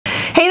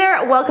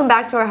welcome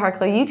back to our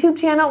Harkla YouTube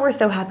channel. We're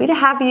so happy to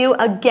have you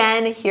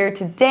again here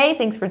today.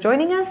 Thanks for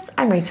joining us.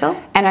 I'm Rachel.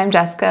 And I'm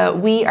Jessica.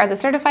 We are the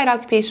Certified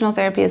Occupational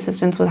Therapy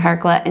Assistants with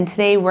Harkla, and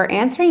today we're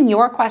answering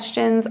your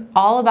questions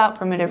all about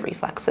primitive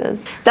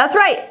reflexes. That's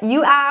right.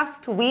 You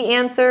asked, we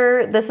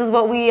answer. This is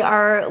what we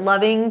are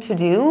loving to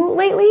do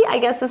lately. I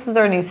guess this is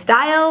our new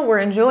style. We're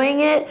enjoying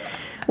it.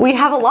 We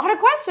have a lot of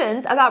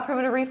questions about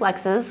primitive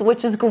reflexes,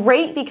 which is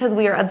great because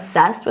we are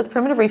obsessed with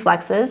primitive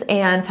reflexes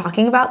and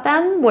talking about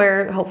them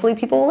where hopefully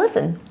people will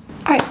listen.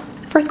 All right,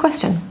 first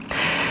question.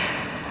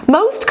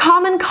 Most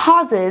common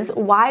causes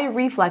why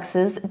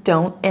reflexes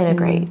don't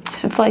integrate.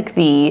 It's like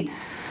the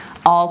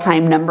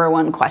all-time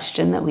 #1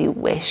 question that we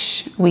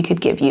wish we could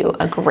give you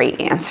a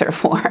great answer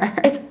for.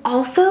 It's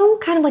also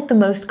kind of like the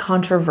most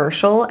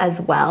controversial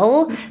as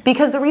well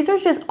because the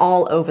research is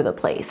all over the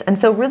place. And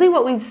so really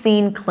what we've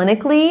seen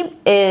clinically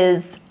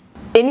is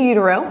in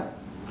utero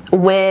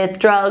with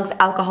drugs,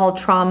 alcohol,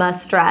 trauma,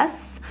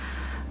 stress,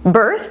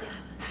 birth,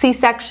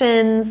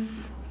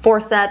 C-sections,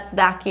 forceps,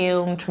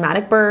 vacuum,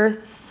 traumatic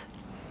births,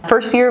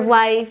 first year of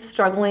life,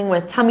 struggling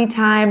with tummy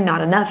time,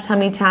 not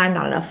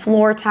enough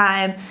floor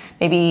time,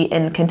 maybe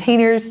in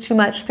containers too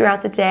much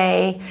throughout the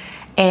day,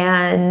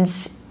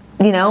 and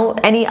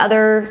any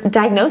other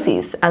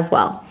diagnoses as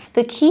well.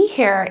 The key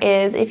here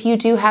is if you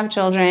do have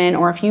children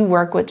or if you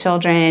work with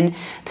children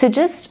to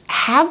just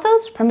have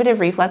those primitive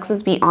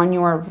reflexes be on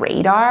your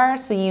radar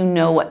so you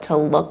know what to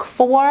look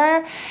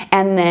for,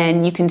 and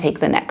then you can take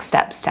the next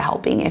steps to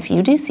helping if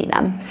you do see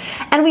them.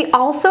 And we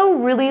also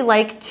really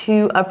like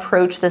to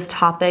approach this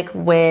topic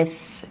with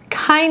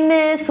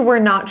kindness. We're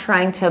not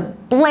trying to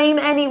blame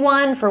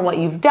anyone for what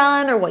you've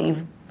done or what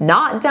you've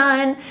not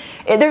done.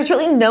 There's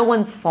really no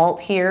one's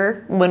fault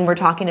here when we're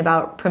talking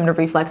about primitive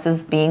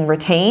reflexes being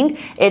retained.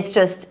 It's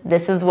just,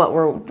 this is what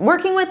we're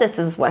working with, this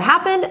is what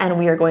happened, and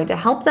we are going to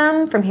help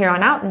them from here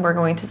on out, and we're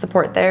going to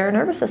support their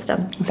nervous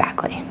system.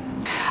 Exactly.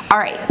 All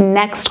right,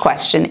 next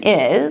question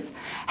is,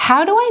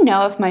 how do I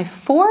know if my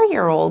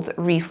 4-year-old's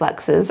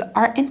reflexes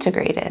are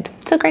integrated?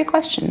 It's a great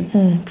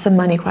question. It's a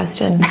money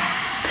question.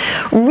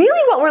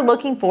 Really what we're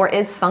looking for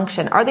is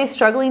function. Are they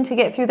struggling to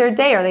get through their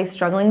day? Are they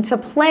struggling to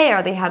play?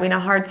 Are they having a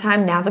hard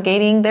time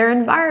navigating their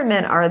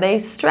environment? Are they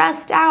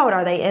stressed out?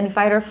 Are they in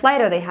fight or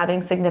flight? Are they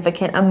having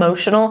significant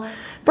emotional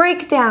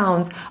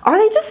breakdowns? Are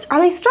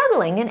they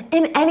struggling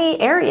in any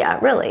area,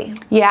 really?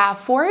 Yeah,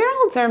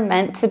 4-year-olds are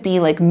meant to be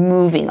like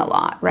moving a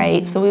lot,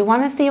 right? So we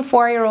want to see a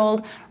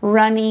 4-year-old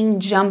running,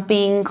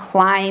 jumping,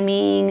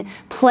 climbing,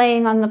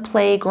 playing on the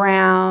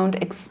playground,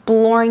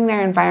 exploring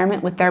their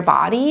environment with their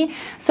body.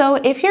 So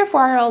if your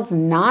 4-year-old's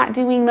not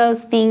doing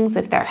those things,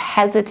 if they're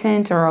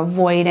hesitant or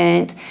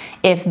avoidant,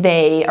 if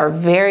they are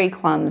very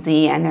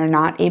clumsy and they're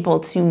not able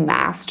to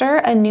master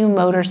a new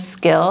motor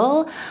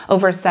skill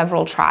over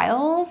several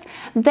trials,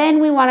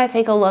 then we want to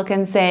take a look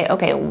and say,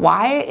 okay,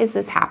 why is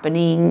this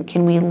happening?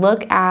 Can we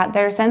look at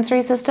their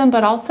sensory system,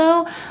 but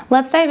also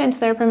let's dive into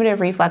their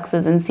primitive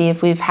reflexes and see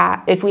if we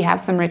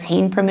have some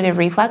retained primitive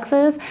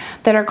reflexes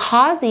that are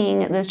causing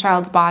this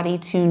child's body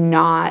to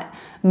not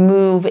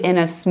move in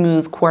a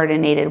smooth,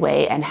 coordinated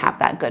way and have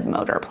that good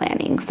motor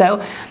planning.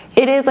 So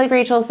it is, like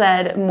Rachel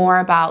said, more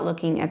about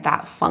looking at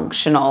that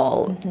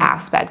functional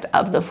aspect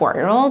of the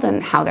 4-year-old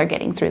and how they're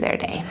getting through their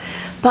day.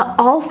 But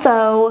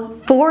also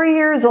 4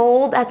 years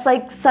old, that's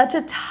like such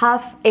a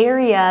tough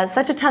area,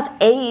 such a tough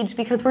age,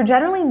 because we're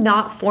generally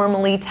not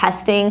formally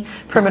testing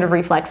primitive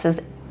reflexes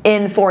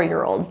in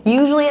 4-year-olds.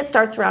 Usually it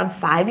starts around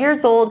 5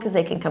 years old because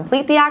they can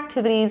complete the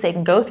activities, they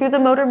can go through the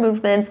motor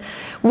movements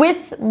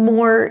with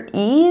more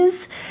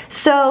ease.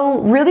 So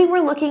really we're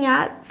looking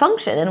at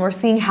function and we're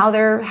seeing how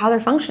they're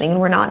functioning,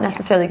 and we're not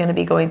necessarily going to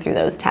be going through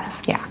those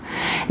tests. Yeah.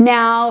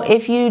 Now,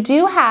 if you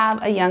do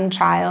have a young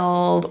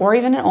child or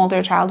even an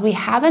older child, we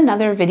have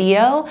another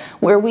video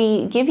where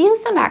we give you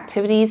some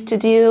activities to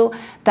do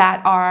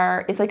that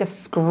are, it's like a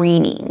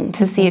screening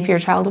to see if your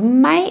child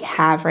might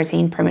have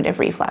retained primitive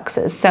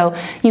reflexes. So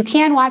you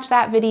can watch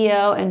that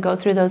video and go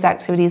through those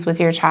activities with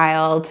your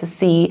child to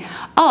see,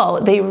 oh,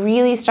 they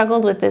really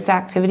struggled with this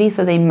activity,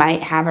 so they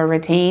might have a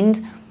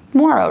retained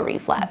Moro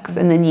reflex,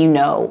 and then you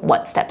know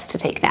what steps to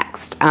take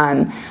next.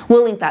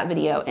 We'll link that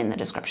video in the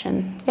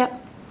description.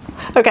 Yep.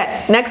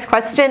 Okay, next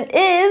question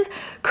is,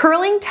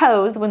 curling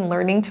toes when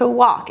learning to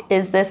walk,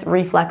 is this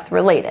reflex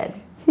related?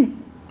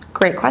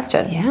 Great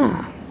question.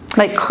 Yeah.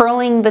 Like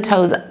curling the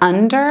toes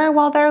under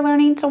while they're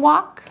learning to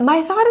walk?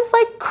 My thought is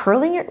like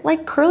curling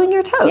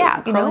your toes.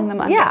 Yeah, curling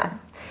them under. Yeah.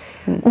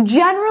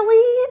 Generally,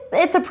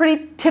 it's a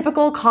pretty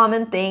typical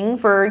common thing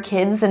for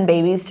kids and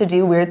babies to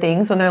do weird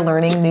things when they're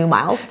learning new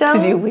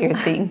milestones. To do weird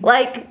things.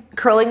 Like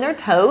curling their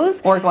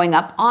toes. Or going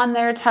up on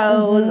their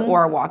toes,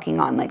 or walking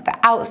on like the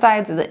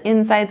outsides or the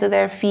insides of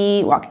their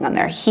feet, walking on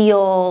their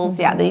heels.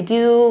 Yeah, they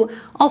do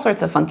all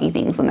sorts of funky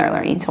things when they're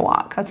learning to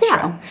walk. That's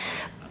true.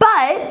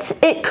 But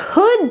it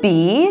could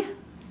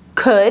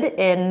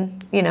in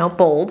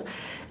bold,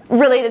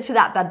 related to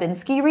that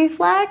Babinski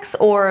reflex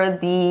or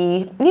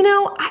the,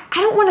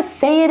 I don't want to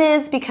say it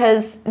is,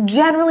 because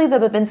generally the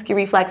Babinski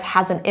reflex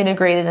hasn't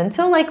integrated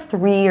until like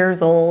 3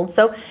 years old.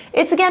 So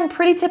it's, again,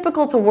 pretty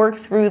typical to work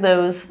through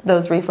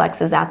those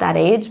reflexes at that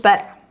age.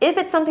 But if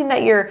it's something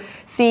that you're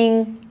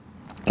seeing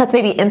that's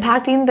maybe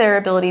impacting their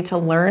ability to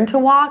learn to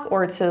walk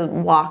or to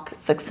walk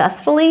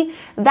successfully,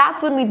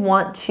 that's when we'd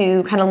want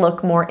to kind of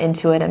look more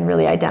into it and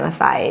really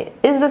identify,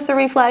 is this a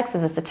reflex?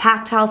 Is this a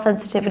tactile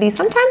sensitivity?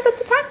 Sometimes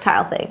it's a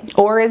tactile thing.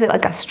 Or is it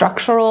like a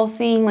structural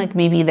thing? Like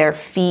maybe their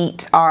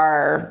feet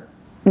are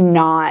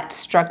not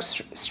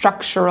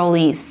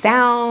structurally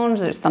sound,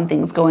 or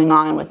something's going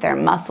on with their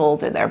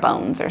muscles or their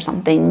bones or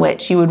something,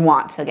 which you would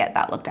want to get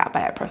that looked at by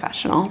a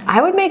professional.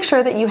 I would make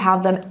sure that you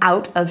have them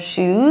out of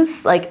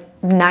shoes, like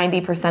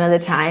 90% of the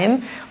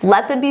time.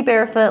 Let them be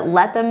barefoot,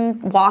 let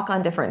them walk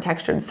on different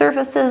textured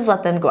surfaces,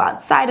 let them go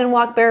outside and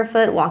walk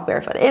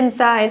barefoot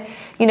inside,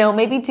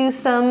 maybe do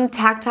some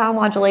tactile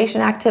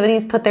modulation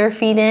activities, put their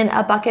feet in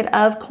a bucket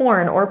of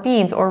corn or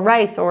beans or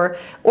rice or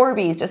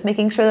Orbeez, just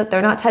making sure that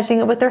they're not touching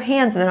it with their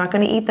hands and they're not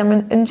going to eat them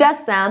and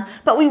ingest them,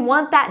 but we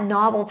want that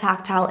novel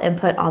tactile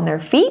input on their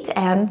feet,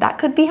 and that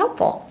could be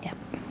helpful. Yep.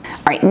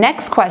 All right,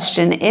 next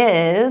question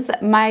is,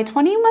 my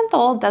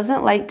 20-month-old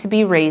doesn't like to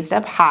be raised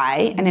up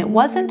high, and it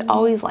wasn't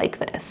always like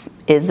this.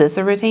 Is this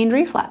a retained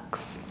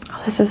reflex?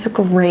 Oh, this is a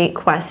great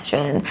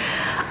question.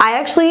 I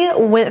actually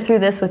went through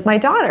this with my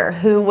daughter,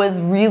 who was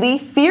really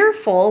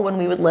fearful when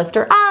we would lift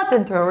her up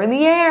and throw her in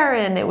the air,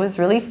 and it was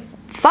really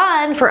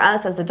fun for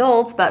us as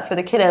adults, but for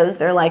the kiddos,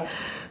 they're like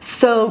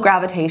so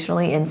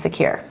gravitationally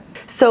insecure.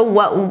 So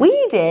what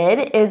we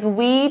did is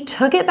we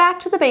took it back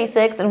to the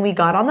basics and we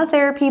got on the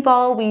therapy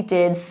ball. We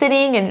did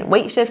sitting and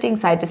weight shifting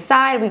side to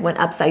side. We went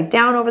upside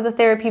down over the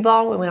therapy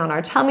ball. We went on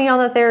our tummy on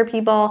the therapy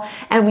ball,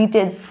 and we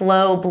did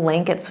slow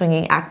blanket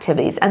swinging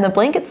activities. And the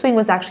blanket swing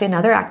was actually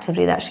another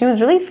activity that she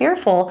was really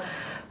fearful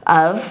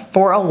of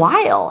for a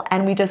while.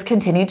 And we just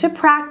continued to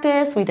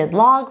practice. We did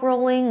log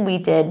rolling. We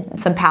did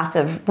some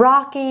passive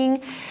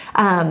rocking.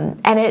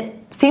 And it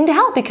seemed to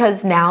help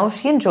because now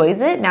she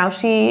enjoys it. Now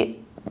she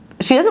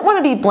doesn't want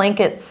to be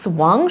blanket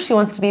swung. She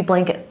wants to be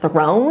blanket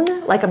thrown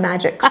like a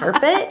magic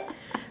carpet.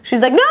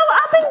 She's like, no,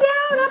 up and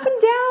down, up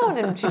and down.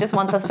 And she just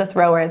wants us to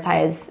throw her as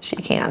high as she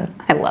can.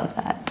 I love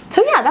that.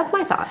 So yeah, that's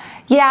my thought.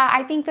 Yeah,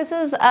 I think this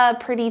is a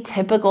pretty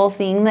typical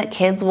thing that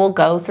kids will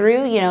go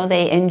through.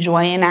 They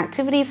enjoy an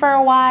activity for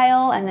a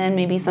while, and then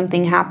maybe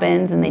something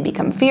happens and they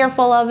become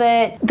fearful of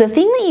it. The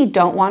thing that you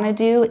don't want to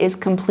do is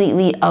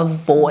completely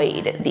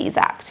avoid these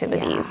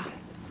activities. Yeah.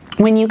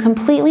 When you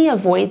completely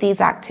avoid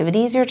these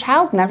activities, your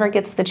child never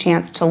gets the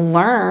chance to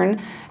learn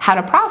how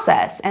to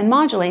process and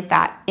modulate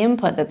that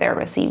input that they're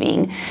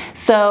receiving.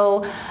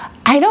 So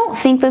I don't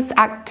think this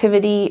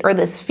activity or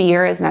this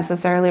fear is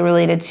necessarily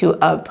related to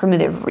a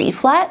primitive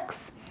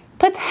reflex.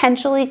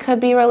 Potentially could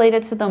be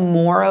related to the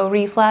Moro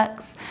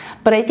reflex,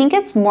 but I think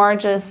it's more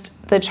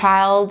just the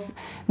child's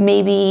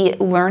maybe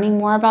learning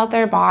more about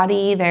their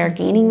body, they're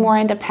gaining more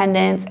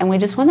independence, and we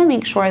just want to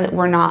make sure that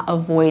we're not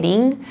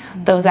avoiding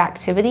those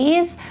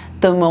activities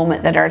the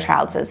moment that our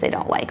child says they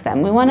don't like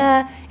them. We want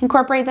to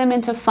incorporate them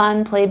into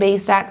fun,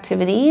 play-based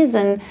activities,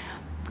 and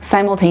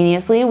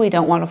simultaneously, we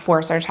don't want to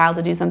force our child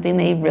to do something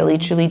they really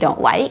truly don't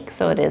like,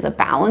 so it is a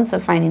balance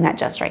of finding that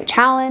just right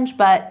challenge.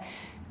 But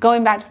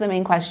going back to the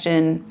main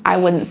question, I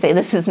wouldn't say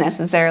this is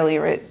necessarily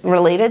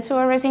related to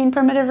a retained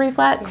primitive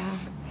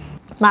reflex.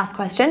 Yeah. Last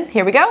question,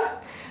 here we go.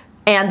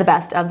 And the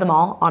best of them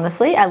all,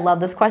 honestly. I love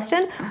this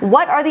question.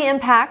 What are the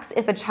impacts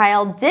if a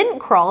child didn't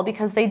crawl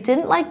because they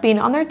didn't like being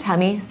on their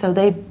tummy, so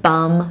they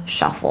bum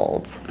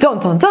shuffled? Dun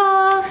dun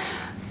dun!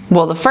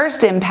 Well, the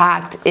first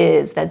impact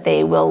is that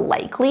they will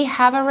likely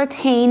have a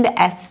retained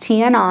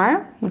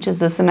STNR, which is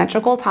the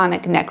symmetrical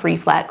tonic neck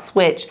reflex,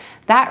 which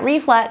that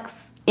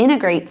reflex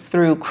integrates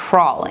through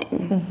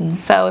crawling.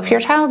 So if your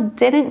child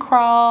didn't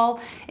crawl,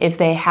 if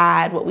they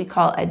had what we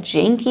call a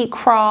janky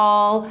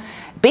crawl,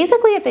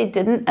 basically if they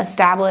didn't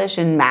establish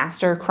and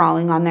master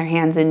crawling on their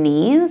hands and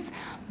knees,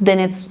 then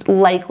it's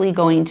likely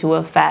going to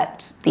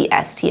affect the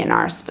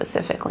STNR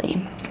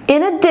specifically.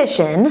 In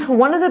addition,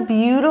 one of the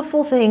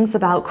beautiful things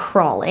about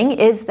crawling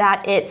is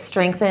that it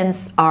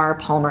strengthens our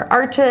palmar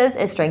arches,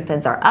 it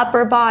strengthens our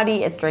upper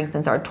body, it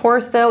strengthens our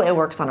torso, it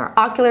works on our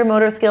ocular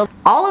motor skills.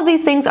 All of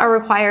these things are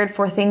required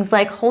for things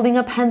like holding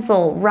a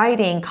pencil,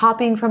 writing,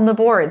 copying from the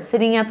board,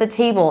 sitting at the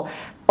table,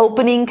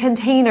 opening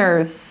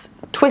containers,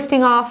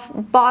 twisting off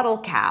bottle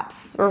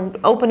caps, or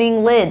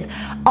opening lids.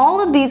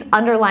 All of these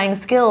underlying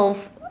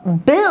skills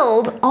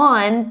build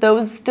on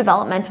those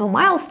developmental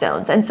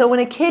milestones. And so when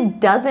a kid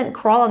doesn't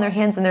crawl on their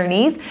hands and their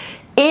knees,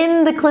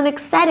 in the clinic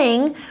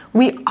setting,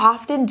 we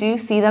often do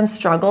see them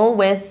struggle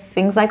with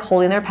things like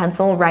holding their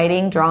pencil,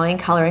 writing, drawing,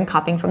 coloring,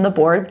 copying from the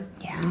board.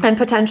 Yeah. And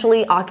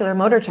potentially ocular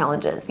motor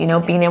challenges, you know,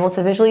 being able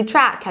to visually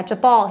track, catch a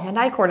ball,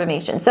 hand-eye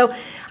coordination. So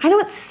I know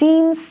it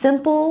seems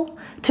simple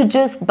to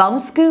just bum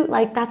scoot,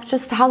 like that's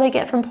just how they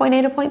get from point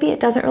A to point B. It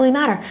doesn't really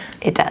matter.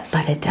 It does.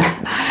 But it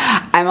does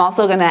matter. I'm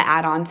also going to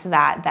add on to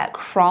that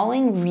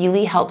crawling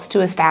really helps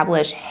to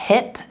establish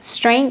hip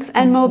strength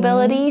and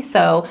mobility.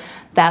 So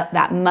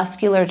that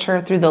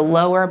musculature through the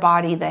lower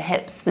body, the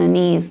hips, the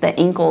knees, the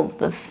ankles,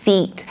 the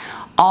feet,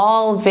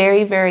 all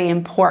very, very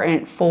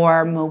important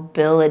for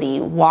mobility,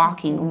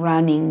 walking,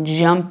 running,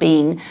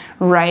 jumping,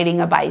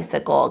 riding a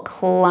bicycle,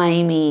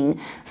 climbing,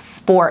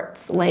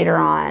 sports later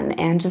on,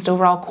 and just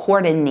overall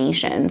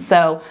coordination.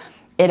 So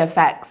it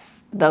affects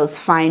those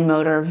fine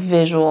motor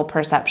visual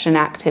perception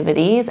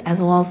activities as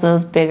well as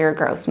those bigger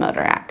gross motor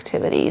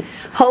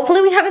activities.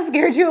 Hopefully we haven't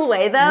scared you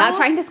away though. I'm not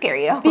trying to scare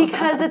you.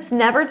 Because it's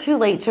never too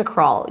late to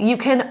crawl. You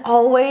can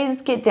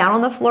always get down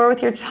on the floor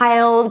with your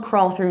child,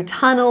 crawl through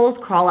tunnels,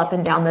 crawl up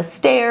and down the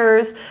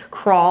stairs,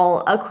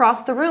 crawl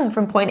across the room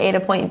from point A to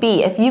point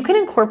B. If you can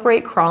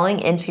incorporate crawling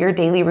into your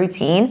daily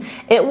routine,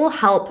 it will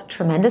help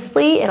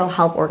tremendously. It'll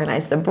help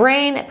organize the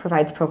brain. It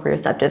provides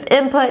proprioceptive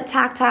input,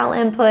 tactile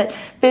input,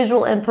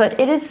 visual input.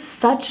 It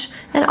is such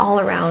an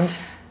all-around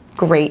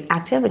great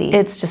activity.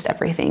 It's just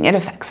everything. It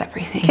affects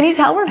everything. Can you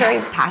tell we're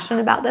very passionate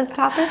about this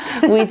topic?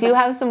 We do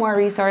have some more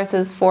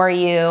resources for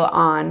you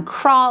on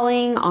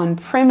crawling, on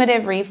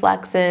primitive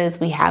reflexes.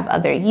 We have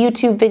other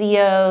YouTube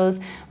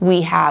videos.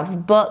 We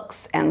have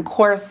books and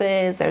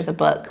courses. There's a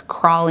book,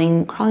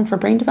 Crawling for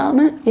Brain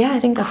Development? Yeah, I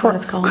think that's what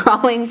it's called.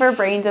 Crawling for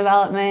Brain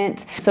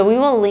Development. So we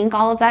will link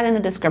all of that in the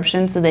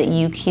description so that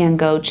you can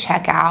go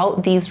check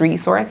out these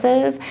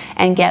resources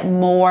and get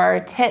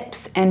more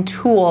tips and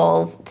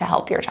tools to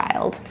help your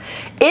child.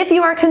 If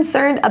you are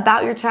concerned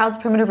about your child's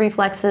primitive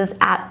reflexes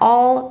at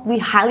all, we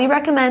highly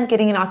recommend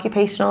getting an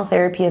occupational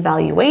therapy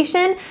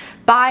evaluation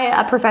by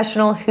a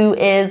professional who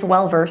is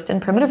well-versed in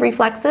primitive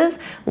reflexes.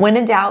 When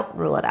in doubt,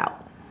 rule it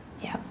out.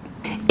 Yep.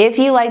 If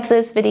you liked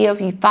this video,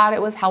 if you thought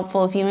it was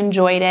helpful, if you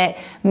enjoyed it,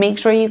 make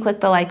sure you click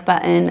the like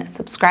button,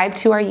 subscribe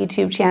to our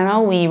YouTube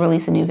channel. We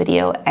release a new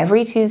video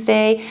every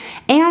Tuesday.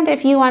 And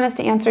if you want us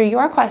to answer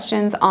your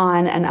questions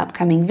on an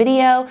upcoming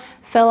video,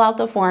 fill out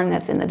the form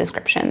that's in the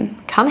description.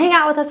 Come hang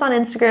out with us on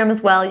Instagram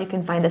as well. You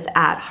can find us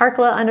at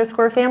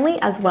Harkla_family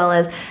as well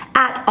as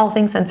at All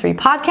Things Sensory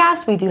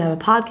Podcast. We do have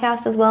a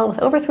podcast as well with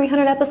over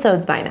 300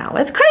 episodes by now.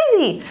 It's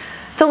crazy.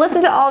 So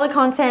listen to all the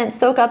content,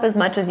 soak up as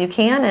much as you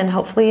can, and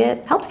hopefully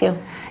it helps you.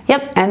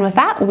 Yep, and with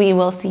that, we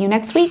will see you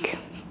next week.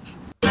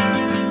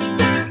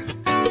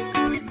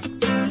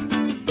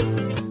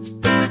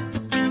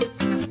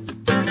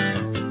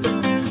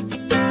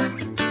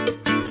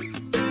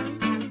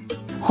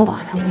 Hold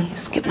on, let me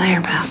skip my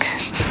hair back.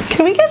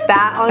 Can we get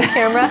that on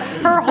camera?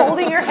 Her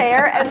holding your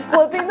hair and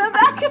flipping the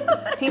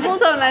back. People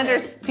don't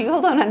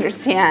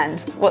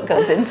understand what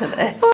goes into this.